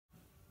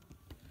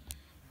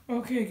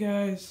Okay,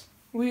 guys,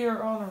 we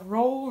are on a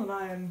roll and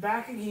I am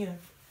back again.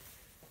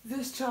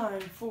 This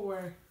time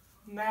for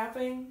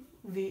mapping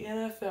the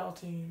NFL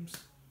teams.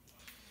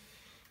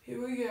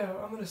 Here we go.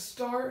 I'm going to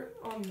start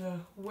on the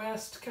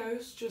West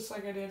Coast, just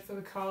like I did for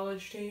the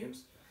college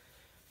teams.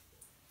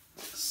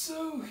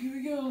 So, here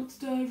we go. Let's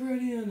dive right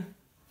in.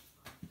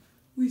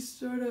 We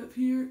start up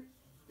here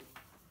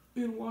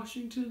in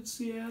Washington,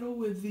 Seattle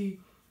with the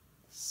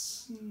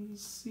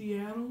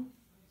Seattle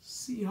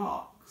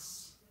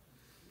Seahawks.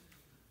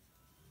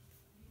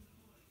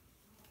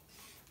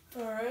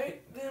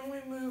 Alright, then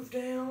we move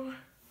down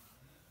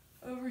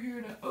over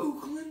here to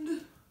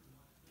Oakland,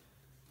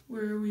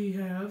 where we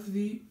have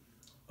the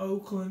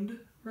Oakland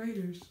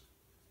Raiders.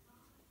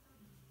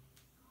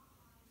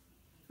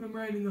 I'm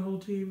writing the whole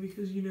team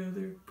because, you know,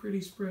 they're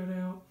pretty spread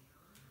out.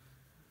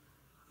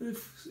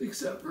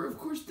 Except for, of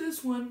course,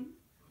 this one.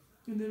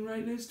 And then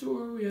right next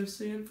door, we have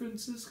San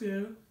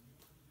Francisco.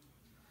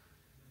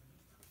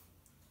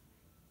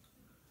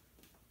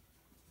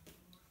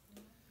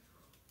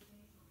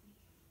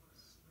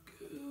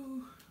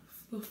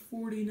 The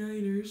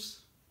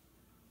 49ers.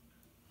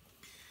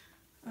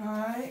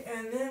 Alright,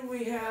 and then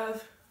we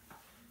have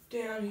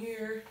down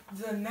here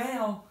the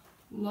now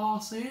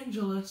Los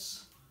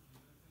Angeles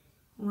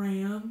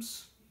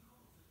Rams.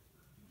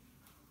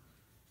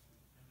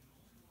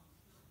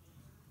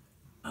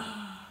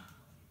 I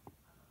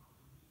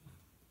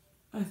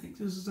think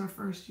this is our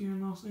first year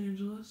in Los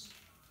Angeles.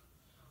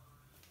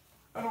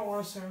 I don't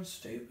want to sound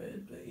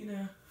stupid, but you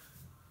know,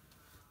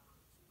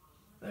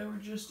 they were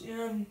just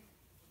in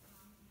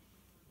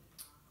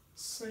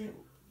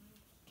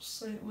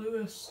St.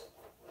 Louis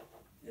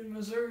in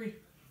Missouri.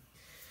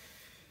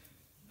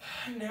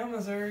 Now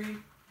Missouri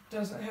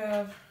doesn't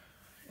have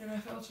an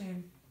NFL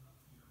team.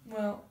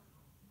 Well,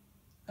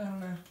 I don't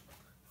know.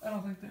 I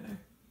don't think they do.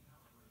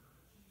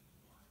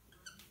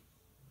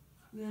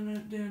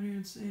 Then down here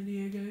in San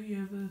Diego, you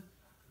have the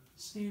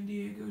San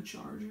Diego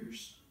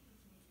Chargers.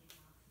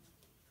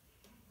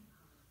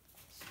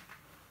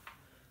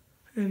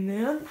 And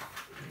then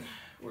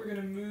we're going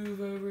to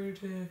move over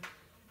to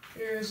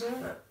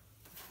Arizona,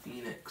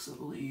 Phoenix, I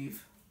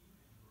believe,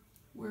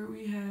 where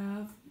we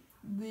have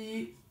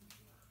the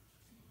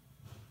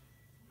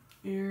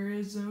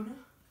Arizona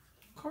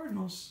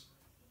Cardinals.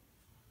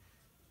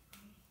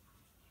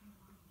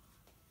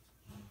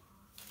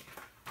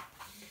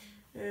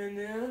 And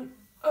then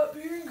up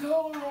here in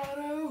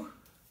Colorado,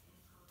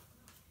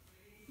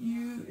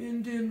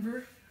 in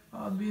Denver,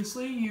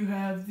 obviously, you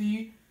have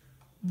the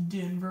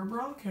Denver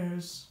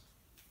Broncos.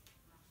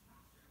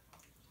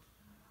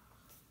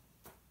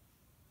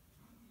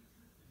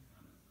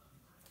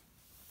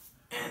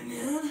 And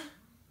then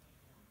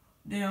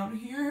down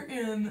here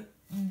in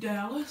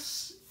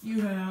Dallas,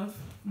 you have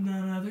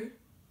none other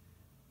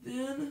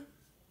than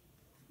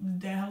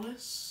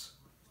Dallas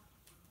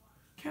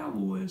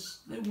Cowboys.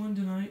 They won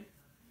tonight.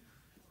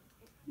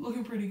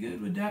 Looking pretty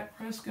good with Dak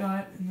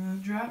Prescott in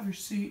the driver's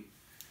seat.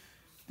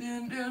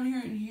 Then down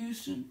here in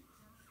Houston,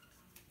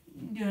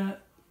 you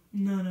got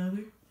none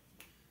other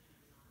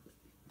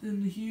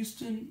than the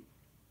Houston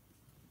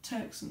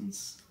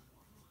Texans.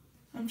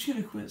 I'm just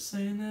going to quit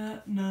saying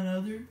that, none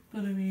other, but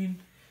I mean,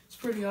 it's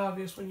pretty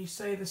obvious when you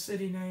say the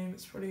city name,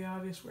 it's pretty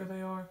obvious where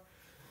they are.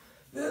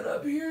 Then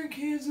up here in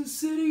Kansas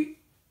City,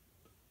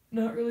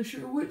 not really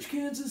sure which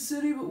Kansas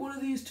City, but one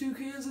of these two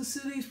Kansas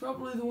Cities,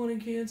 probably the one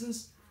in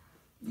Kansas,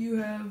 you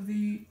have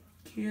the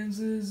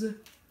Kansas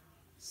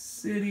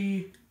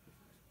City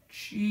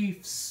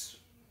Chiefs.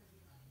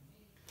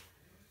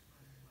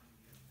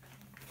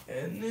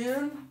 And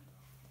then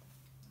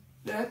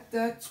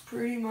that's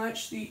pretty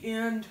much the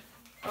end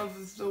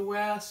of the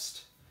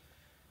West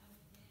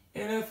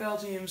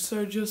NFL teams.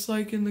 So just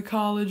like in the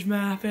college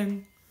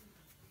mapping,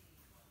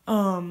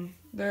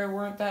 there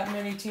weren't that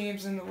many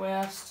teams in the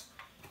West.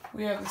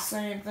 We have the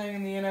same thing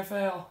in the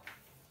NFL.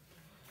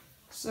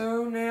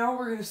 So now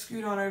we're going to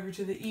scoot on over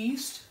to the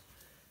East,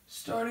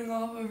 starting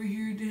off over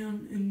here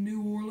down in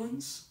New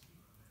Orleans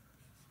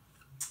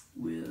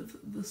with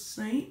the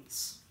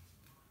Saints.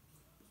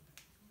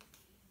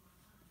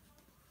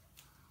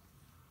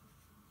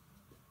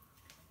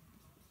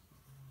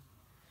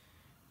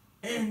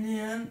 And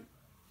then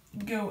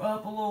go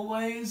up a little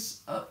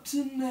ways up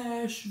to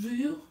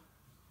Nashville,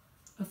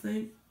 I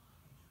think.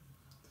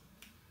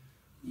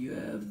 You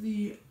have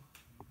the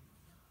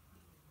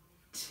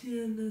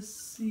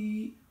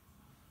Tennessee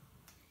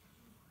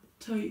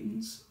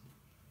Titans.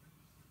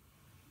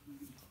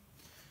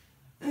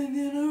 And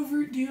then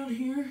over down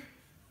here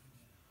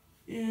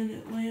in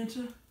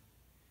Atlanta,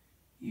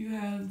 you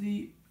have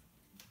the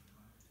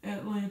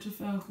Atlanta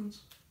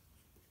Falcons.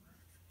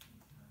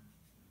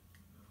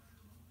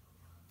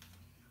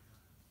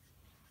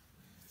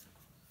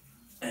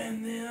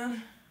 And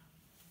then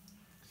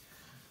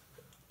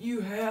you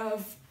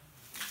have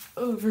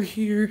over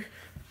here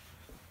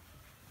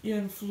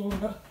in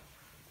Florida,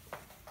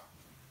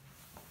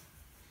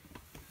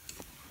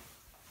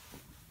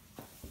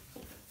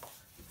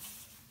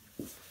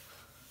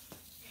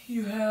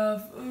 you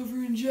have over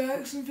in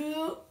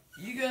Jacksonville,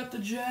 You got the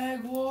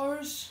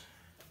Jaguars.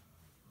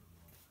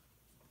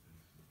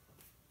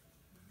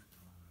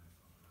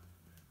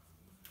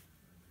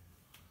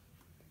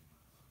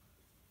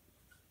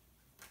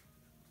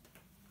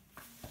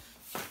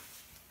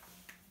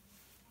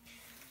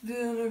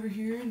 Then over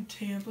here in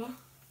Tampa,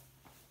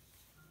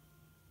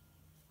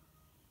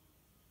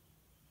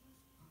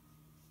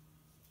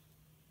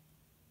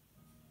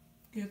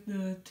 get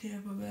the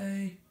Tampa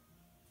Bay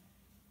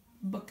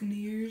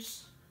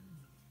Buccaneers.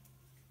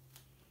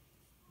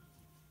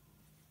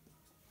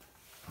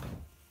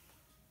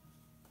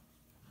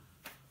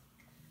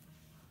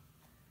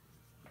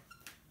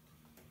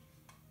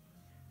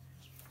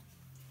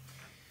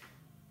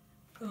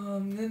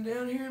 Then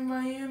down here in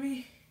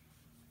Miami,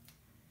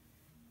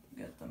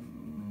 got the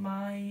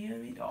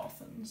Miami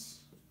Dolphins.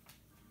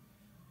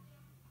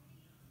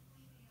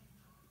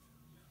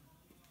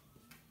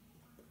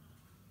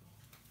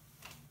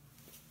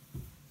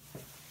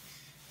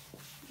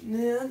 And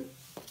then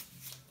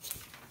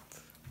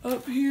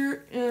up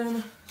here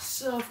in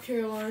South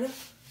Carolina,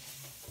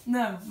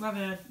 no, my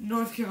bad,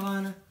 North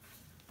Carolina.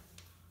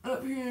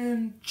 Up here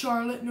in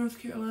Charlotte, North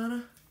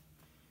Carolina,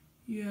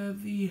 you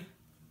have the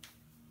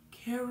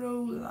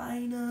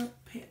Carolina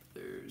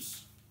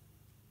Panthers.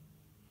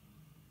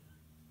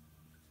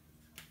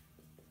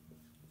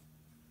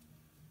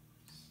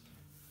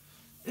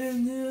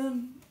 And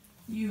then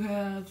you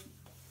have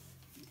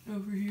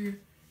over here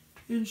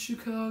in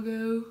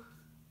Chicago,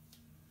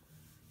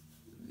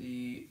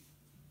 the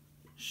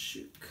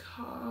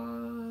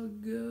Chicago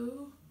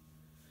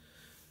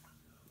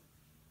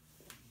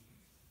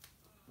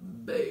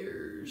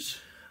Bears.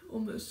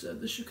 Almost said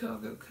the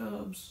Chicago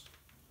Cubs.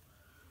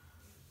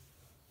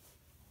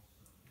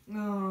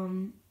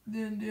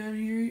 Then down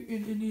here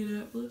in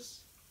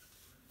Indianapolis,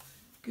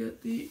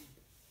 got the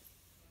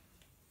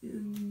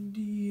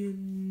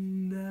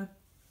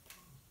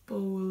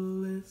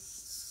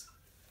Indianapolis,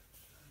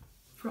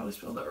 probably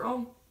spelled that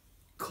wrong,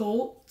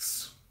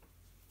 Colts.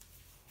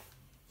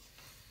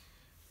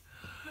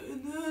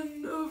 And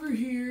then over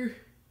here,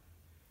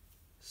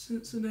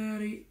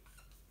 Cincinnati,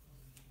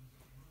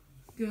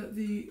 got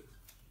the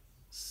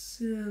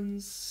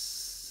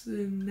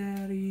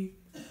Cincinnati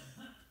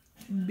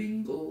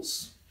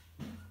Bengals.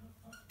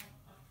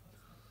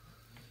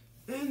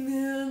 And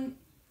then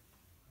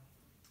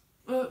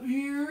up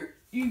here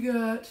you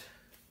got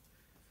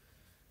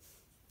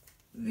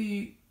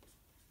the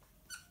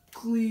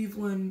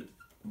Cleveland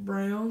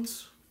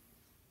Browns.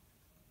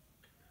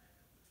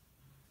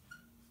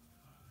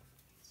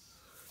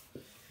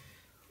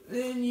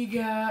 Then you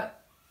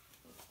got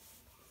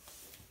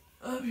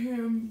up here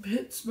in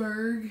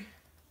Pittsburgh,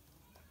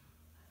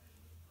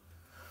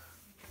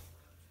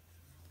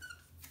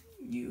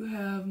 you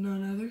have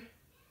none other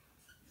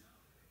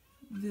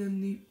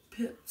than the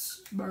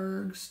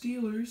Pittsburgh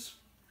Steelers.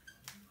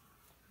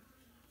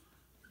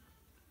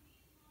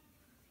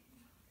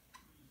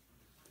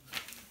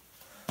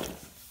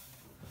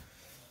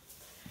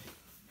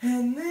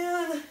 And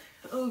then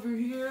over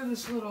here,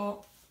 this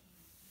little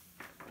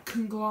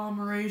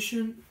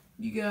conglomeration,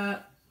 you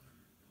got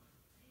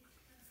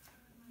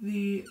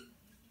the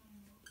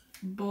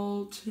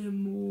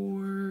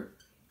Baltimore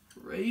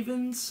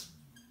Ravens.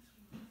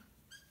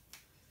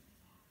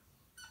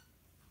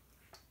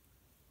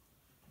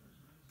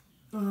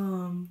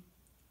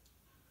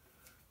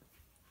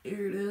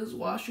 Here it is,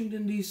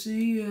 Washington, D.C.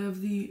 You have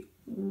the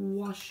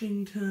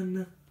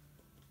Washington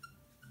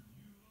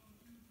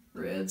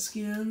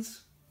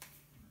Redskins.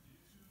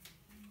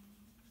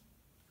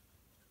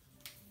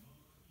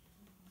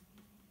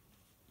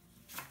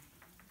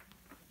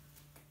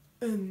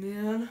 And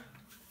then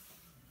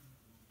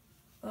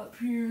up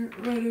here,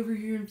 right over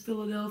here in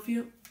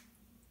Philadelphia,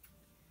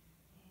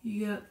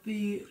 you got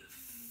the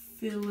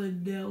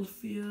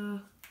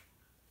Philadelphia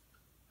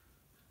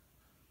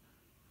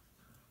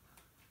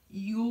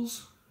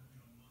Eagles.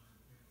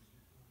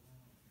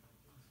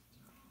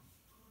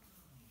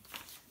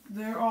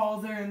 They're all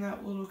there in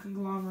that little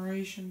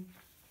conglomeration.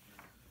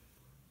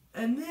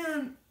 And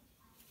then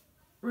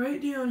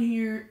right down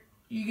here,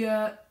 you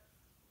got,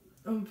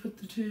 I'm going to put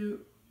the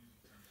two,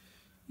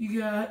 you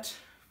got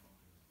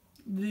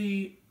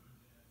the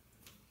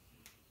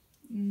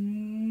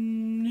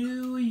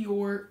New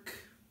York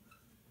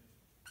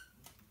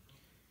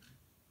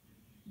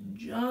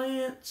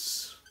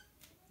Giants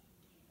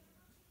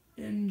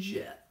and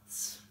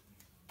Jets.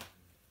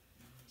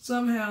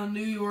 Somehow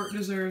New York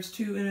deserves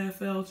 2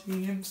 NFL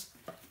teams,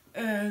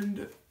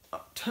 and a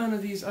ton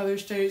of these other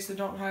states that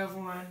don't have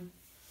one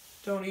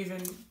don't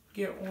even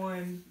get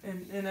one,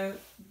 and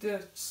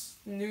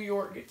New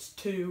York gets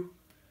 2.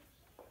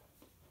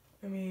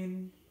 I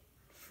mean,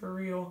 for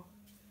real.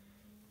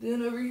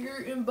 Then over here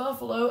in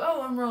Buffalo,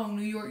 oh, I'm wrong,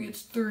 New York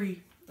gets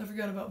 3. I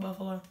forgot about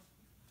Buffalo.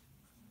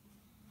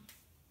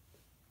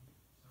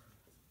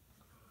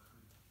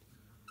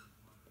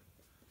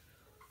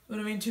 But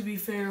I mean, to be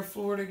fair,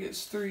 Florida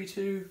gets 3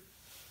 too,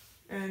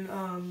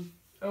 and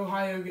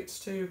Ohio gets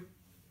 2.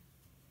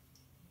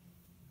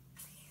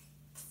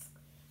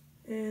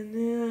 And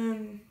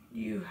then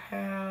you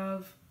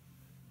have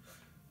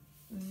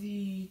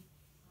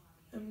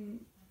I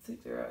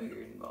think they're out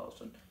here in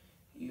Boston.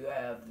 You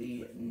have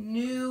the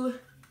New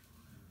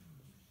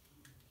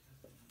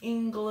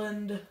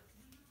England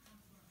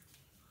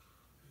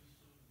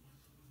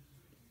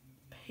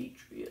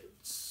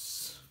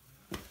Patriots.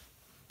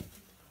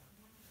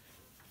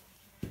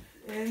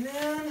 And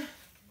then,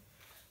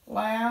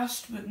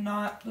 last but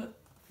not the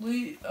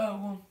least,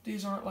 well,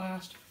 these aren't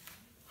last.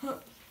 Huh,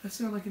 I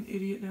sound like an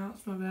idiot now,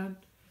 it's my bad.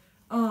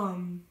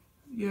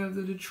 You have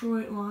the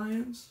Detroit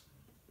Lions.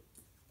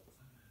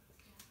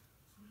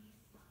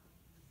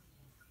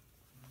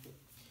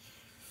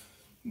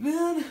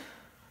 Then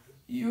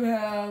you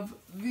have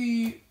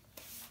the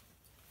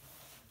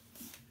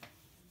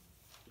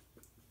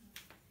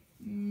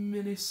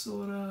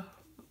Minnesota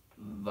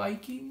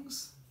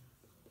Vikings.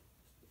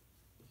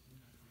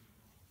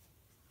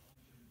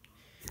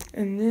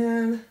 And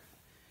then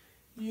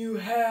you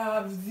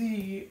have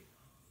the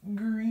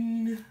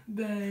Green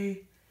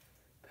Bay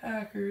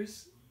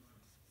Packers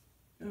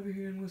over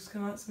here in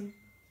Wisconsin.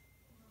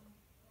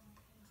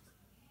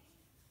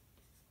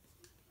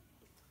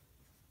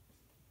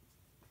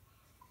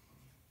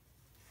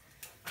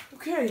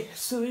 Okay,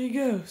 so there you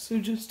go. So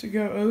just to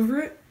go over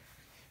it,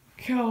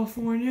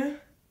 California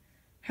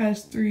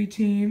has 3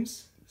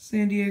 teams: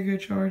 San Diego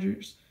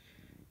Chargers,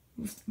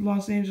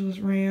 Los Angeles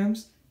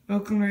Rams,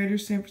 Oakland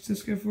Raiders, San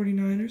Francisco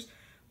 49ers.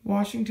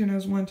 Washington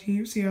has 1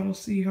 team, Seattle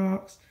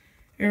Seahawks.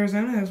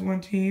 Arizona has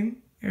 1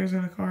 team,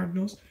 Arizona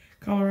Cardinals.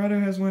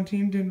 Colorado has 1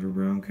 team, Denver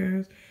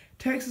Broncos.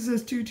 Texas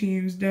has 2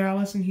 teams,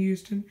 Dallas and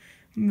Houston.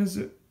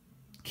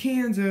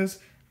 Kansas,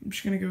 I'm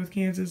just going to go with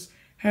Kansas,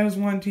 has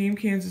 1 team,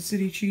 Kansas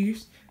City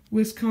Chiefs.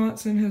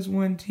 Wisconsin has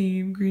 1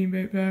 team, Green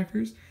Bay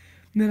Packers.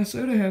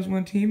 Minnesota has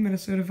 1 team,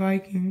 Minnesota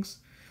Vikings.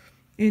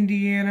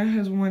 Indiana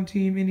has 1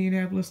 team,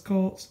 Indianapolis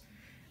Colts.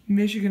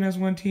 Michigan has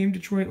 1 team,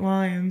 Detroit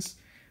Lions.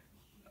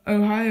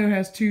 Ohio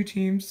has 2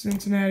 teams,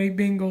 Cincinnati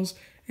Bengals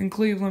and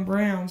Cleveland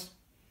Browns.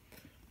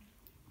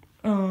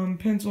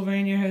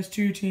 Pennsylvania has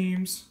 2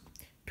 teams,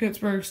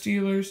 Pittsburgh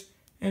Steelers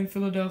and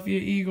Philadelphia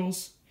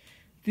Eagles.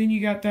 Then you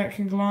got that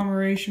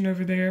conglomeration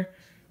over there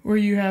where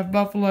you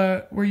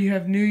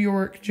have New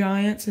York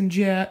Giants and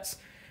Jets,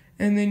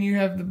 and then you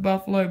have the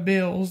Buffalo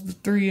Bills, the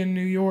 3 in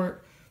New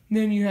York.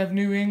 Then you have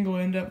New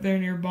England up there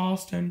near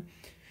Boston,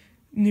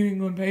 New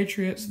England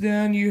Patriots.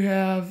 Then you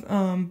have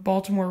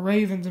Baltimore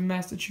Ravens in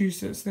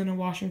Massachusetts. Then in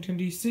Washington,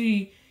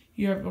 D.C.,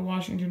 you have the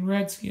Washington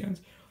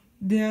Redskins.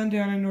 Then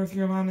down in North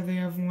Carolina, they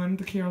have 1,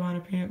 the Carolina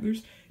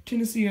Panthers.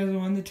 Tennessee has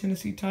 1, the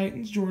Tennessee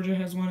Titans. Georgia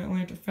has 1,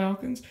 Atlanta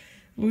Falcons.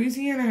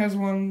 Louisiana has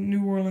 1,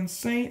 New Orleans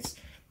Saints.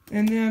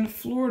 And then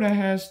Florida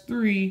has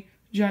 3,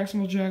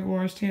 Jacksonville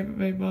Jaguars, Tampa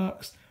Bay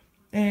Bucks,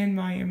 and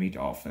Miami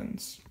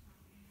Dolphins.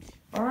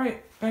 All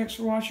right, thanks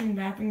for watching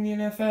Mapping the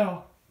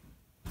NFL.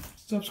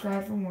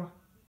 Subscribe for more.